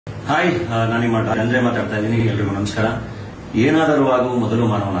Hi, ನಾನು ನಿಮ್ಮ ಧನಂಜಯ ಮಾತಾಡ್ತಾ ಇದ್ದೀನಿ. ಎಲ್ರಿಗೂ ನಮಸ್ಕಾರ. ಏನಾದರೂ ಆಗುವ ಮೊದಲು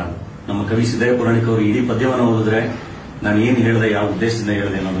ಮಾನವನಾಗು. ನಮ್ಮ ಕವಿ ಸಿದ್ದಯ್ಯ ಪುರಾಣಿಕ ಅವರು ಇಡೀ ಪದ್ಯವನ್ನು ಓದಿದ್ರೆ ನಾನು ಏನು ಹೇಳಿದೆ, ಯಾವ ಉದ್ದೇಶದಿಂದ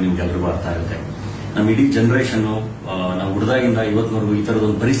ಹೇಳಿದೆ ಅನ್ನೋದು ನಿಮ್ಗೆಲ್ರಿಗೂ ಅರ್ಥ ಆಗುತ್ತೆ. ನಮ್ಮ ಇಡೀ ಜನರೇಷನ್ ನಾವು ಹುಡುದಾಗಿಂದ ಇವತ್ತಿನವರೆಗೂ ಈ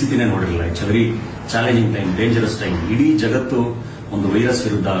ತರದೊಂದು ಪರಿಸ್ಥಿತಿನೇ ನೋಡಿರಲಿಲ್ಲ. It's very challenging time, dangerous time. ಇಡೀ ಜಗತ್ತು ಒಂದು ವೈರಸ್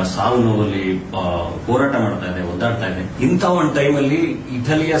ವಿರುದ್ಧ ಸಾವು ನೋವಲ್ಲಿ ಹೋರಾಟ ಮಾಡ್ತಾ ಇದೆ, ಒದ್ದಾಡ್ತಾ ಇದೆ. ಇಂಥ ಒಂದು ಟೈಮಲ್ಲಿ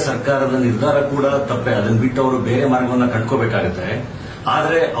ಇಟಲಿಯ ಸರ್ಕಾರದ ನಿರ್ಧಾರ ಕೂಡ ತಪ್ಪೆ. ಅದನ್ನ ಬಿಟ್ಟು ಅವರು ಬೇರೆ ಮಾರ್ಗವನ್ನ ಕಂಡ್ಕೋಬೇಕಾಗುತ್ತೆ.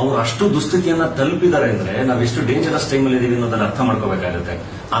 ಆದ್ರೆ ಅವರು ಅಷ್ಟು ದುಸ್ಥಿತಿಯನ್ನ ತಲುಪಿದ್ದಾರೆ ಅಂದ್ರೆ ನಾವೆಷ್ಟು ಡೇಂಜರಸ್ ಟೈಮಲ್ಲಿ ಇದೀವಿ ಅನ್ನೋದನ್ನ ಅರ್ಥ ಮಾಡ್ಕೋಬೇಕಾಗುತ್ತೆ.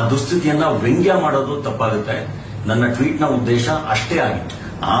 ಆ ದುಸ್ಥಿತಿಯನ್ನ ವ್ಯಂಗ್ಯ ಮಾಡೋದು ತಪ್ಪಾಗುತ್ತೆ. ನನ್ನ ಟ್ವೀಟ್ ನ ಉದ್ದೇಶ ಅಷ್ಟೇ ಆಗಿತ್ತು.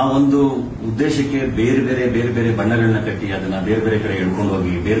 ಆ ಒಂದು ಉದ್ದೇಶಕ್ಕೆ ಬೇರೆ ಬೇರೆ ಬಣ್ಣಗಳನ್ನ ಕಟ್ಟಿ ಅದನ್ನ ಬೇರೆ ಬೇರೆ ಕಡೆ ಎಳ್ಕೊಂಡು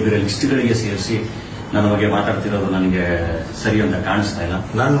ಹೋಗಿ ಬೇರೆ ಬೇರೆ ಲಿಸ್ಟ್ಗಳಿಗೆ ಸೇರಿಸಿ ನನ್ನ ಬಗ್ಗೆ ಮಾತಾಡ್ತಿರೋದು ನನಗೆ ಸರಿ ಅಂತ ಕಾಣಿಸ್ತಾ ಇಲ್ಲ.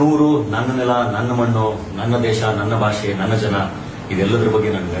 ನನ್ನ ಊರು, ನನ್ನ ನೆಲ, ನನ್ನ ಮಣ್ಣು, ನನ್ನ ದೇಶ, ನನ್ನ ಭಾಷೆ, ನನ್ನ ಜನ, ಇದೆಲ್ಲದರ ಬಗ್ಗೆ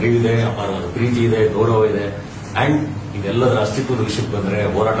ನನಗೆ ಅರಿವಿದೆ, ಅಪಾರವಾದ ಪ್ರೀತಿ ಇದೆ, ಗೌರವ ಇದೆ. ಅಂಡ್ ಇದೆಲ್ಲದರ ಅಸ್ತಿತ್ವದ ವಿಷಯಕ್ಕೆ ಬಂದ್ರೆ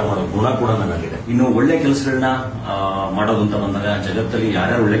ಹೋರಾಟ ಮಾಡೋ ಗುಣ ಕೂಡ ನನ್ನಲ್ಲಿದೆ. ಇನ್ನು ಒಳ್ಳೆ ಕೆಲಸಗಳನ್ನ ಮಾಡೋದು ಅಂತ ಬಂದಾಗ ಜಗತ್ತಲ್ಲಿ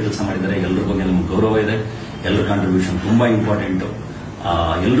ಯಾರ್ಯಾರು ಒಳ್ಳೆ ಕೆಲಸ ಮಾಡಿದ್ದಾರೆ ಎಲ್ಲರ ಬಗ್ಗೆ ನಮ್ಗೆ ಗೌರವ ಇದೆ. ಎಲ್ಲರ ಕಾಂಟ್ರಿಬ್ಯೂಷನ್ ತುಂಬಾ ಇಂಪಾರ್ಟೆಂಟ್.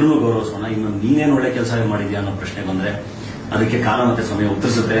 ಎಲ್ಲರೂ ಗೌರವಿಸೋಣ. ಇನ್ನು ನೀನೇನು ಒಳ್ಳೆ ಕೆಲಸ ಮಾಡಿದ್ಯಾ ಅನ್ನೋ ಪ್ರಶ್ನೆ ಬಂದ್ರೆ ಅದಕ್ಕೆ ಕಾಲ ಮತ್ತೆ ಸಮಯ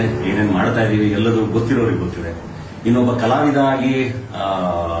ಉತ್ತರಿಸುತ್ತೆ. ಏನೇನು ಮಾಡ್ತಾ ಇದೀವಿ ಎಲ್ಲದೂ ಗೊತ್ತಿರೋರಿಗೆ ಗೊತ್ತಿದೆ. ಇನ್ನೊಬ್ಬ ಕಲಾವಿದ ಆಗಿ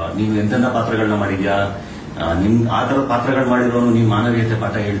ನೀನು ಎಂತೆಂಥ ಪಾತ್ರಗಳನ್ನ ಮಾಡಿದ್ಯಾ, ನಿಮ್ ಆ ತರದ ಪಾತ್ರಗಳು ಮಾಡಿರೋನು ನೀವು ಮಾನವೀಯತೆ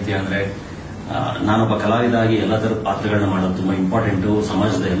ಪಾಠ ಹೇಳ್ತೀಯ ಅಂದ್ರೆ, ನಾನೊಬ್ಬ ಕಲಾವಿದ ಆಗಿ ಎಲ್ಲ ತರದ ಪಾತ್ರಗಳನ್ನ ಮಾಡೋದು ತುಂಬಾ ಇಂಪಾರ್ಟೆಂಟ್.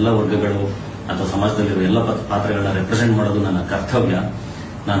 ಸಮಾಜದ ಎಲ್ಲ ವರ್ಗಗಳು ಅಥವಾ ಸಮಾಜದಲ್ಲಿರುವ ಎಲ್ಲ ಪಾತ್ರಗಳನ್ನ ರೆಪ್ರೆಸೆಂಟ್ ಮಾಡೋದು ನನ್ನ ಕರ್ತವ್ಯ.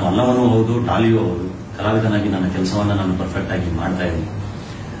 ನಾನು ಅಲ್ಲವನೂ ಹೌದು, ಡಾಲಿಯೂ ಹೌದು. ಕಲಾವಿದನಾಗಿ ನನ್ನ ಕೆಲಸವನ್ನ ನಾನು ಪರ್ಫೆಕ್ಟ್ ಆಗಿ ಮಾಡ್ತಾ ಇದ್ದೀನಿ.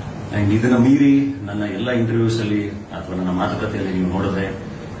 ಅಂಡ್ ಇದನ್ನ ಮೀರಿ ನನ್ನ ಎಲ್ಲ ಇಂಟರ್ವ್ಯೂಸ್ ಅಲ್ಲಿ ಅಥವಾ ನನ್ನ ಮಾತುಕತೆಯಲ್ಲಿ ನೀವು ನೋಡಿದ್ರೆ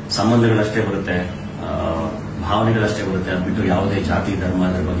ಸಂಬಂಧಗಳಷ್ಟೇ ಬರುತ್ತೆ, ಭಾವನೆಗಳಷ್ಟೇ ಬರುತ್ತೆ. ಅದು ಬಿಟ್ಟು ಯಾವುದೇ ಜಾತಿ ಧರ್ಮ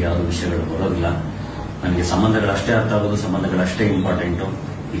ಅದರ ಬಗ್ಗೆ ಯಾವುದೇ ವಿಷಯಗಳು ಬರೋದಿಲ್ಲ. ನನಗೆ ಸಂಬಂಧಗಳಷ್ಟೇ ಅರ್ಥ ಆಗೋದು, ಸಂಬಂಧಗಳಷ್ಟೇ ಇಂಪಾರ್ಟೆಂಟು.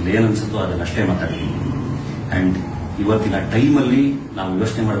 ಇಲ್ಲೇನು ಅನ್ಸುತ್ತೋ ಅದನ್ನಷ್ಟೇ ಮಾತಾಡ್ತೀನಿ. ಅಂಡ್ ಇವತ್ತಿನ ಟೈಮಲ್ಲಿ ನಾವು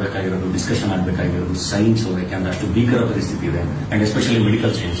ಯೋಚನೆ ಮಾಡಬೇಕಾಗಿರೋದು, ಡಿಸ್ಕಷನ್ ಆಗಬೇಕಾಗಿರೋದು ಸೈನ್ಸ್. ಯಾಕಂದ್ರೆ ಅಷ್ಟು ಭೀಕರ ಪರಿಸ್ಥಿತಿ ಇದೆ. And especially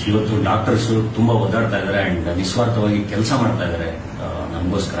medical science. ಇವತ್ತು ಡಾಕ್ಟರ್ಸ್ ತುಂಬಾ ಒದ್ದಾಡ್ತಾ ಇದ್ದಾರೆ ಅಂಡ್ ನಿಸ್ವಾರ್ಥವಾಗಿ ಕೆಲಸ ಮಾಡ್ತಾ ಇದ್ದಾರೆ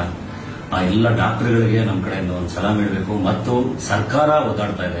ನಮಗೋಸ್ಕರ. ಆ ಎಲ್ಲ ಡಾಕ್ಟರ್ಗಳಿಗೆ ನಮ್ಮ ಕಡೆಯಿಂದ ಒಂದು ಸಲಾಮ್ ಹೇಳಬೇಕು. ಮತ್ತು ಸರ್ಕಾರ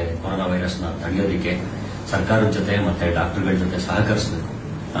ಒದ್ದಾಡ್ತಾ ಇದೆ ಕೊರೋನಾ ವೈರಸ್ ನ ತಡೆಯೋದಕ್ಕೆ. ಸರ್ಕಾರದ ಜೊತೆ ಮತ್ತೆ ಡಾಕ್ಟರ್ಗಳ ಜೊತೆ ಸಹಕರಿಸಬೇಕು.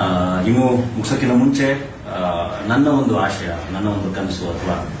 ಇನ್ನು ಮುಗಿಸೋಕ್ಕಿಂತ ಮುಂಚೆ ನನ್ನ ಒಂದು ಆಶಯ, ನನ್ನ ಒಂದು ಕನಸು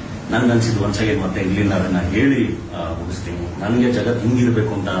ಅಥವಾ ನನ್ಗನ್ಸಿದ್ದು ಒಂದ್ಸಲ ಮತ್ತೆ ಇಲ್ಲಿಂದ ಅದನ್ನ ಹೇಳಿ ಮುಗಿಸ್ತೀನಿ. ನನಗೆ ಜಗತ್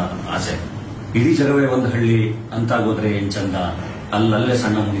ಹಿಂಗಿರ್ಬೇಕು ಅಂತ ಆಸೆ. ಇಡೀ ಜಗವೇ ಒಂದು ಹಳ್ಳಿ ಅಂತಾಗೋದ್ರೆ ಏನ್ ಚಂದ, ಅಲ್ಲಲ್ಲೇ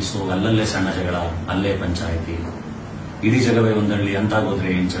ಸಣ್ಣ ಮುನಿಸು, ಅಲ್ಲಲ್ಲೇ ಸಣ್ಣ ಜಗಳ, ಅಲ್ಲೇ ಪಂಚಾಯಿತಿ. ಇಡೀ ಜಗವೇ ಒಂದು ಹಳ್ಳಿ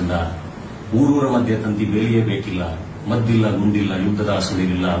ಅಂತಾಗೋದ್ರೆ ಏನ್ ಚಂದ, ಊರೂರ ಮಧ್ಯೆ ತಂತಿ ಬೇಲಿಯೇ ಬೇಕಿಲ್ಲ, ಮದ್ದಿಲ್ಲ ಗುಂಡಿಲ್ಲ, ಯುದ್ಧದ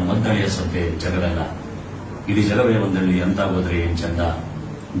ಸುಳಿಲಿಲ್ಲ, ಮದ್ದಳೆಯ ಸದ್ದೆ ಜಗದಲ್ಲ. ಇಡೀ ಜಗವೇ ಒಂದಳ್ಳಿ ಅಂತಾಗೋದ್ರೆ ಏನ್ ಚಂದ,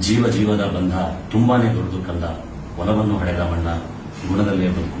 ಜೀವದ ಬಂಧ ತುಂಬಾನೇ ದೊಡ್ಡದು ಕಂದ, ಹೊಲವನ್ನು ಹೊಡೆದ ಮಣ್ಣ, ಗುಣದಲ್ಲೇ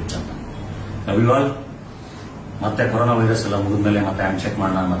ಬದುಕು ಚಂದ. ಅವಿವಾಲ್ ಮತ್ತೆ ಕೊರೋನಾ ವೈರಸ್ ಎಲ್ಲ ಮುಗಿದ್ಮೇಲೆ ಮತ್ತೆ ಹ್ಯಾಂಡ್ ಚೆಕ್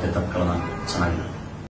ಮಾಡೋಣ, ಮತ್ತೆ ತಪ್ಕೊಳ್ಳೋಣ. ಚೆನ್ನಾಗಿದೆ.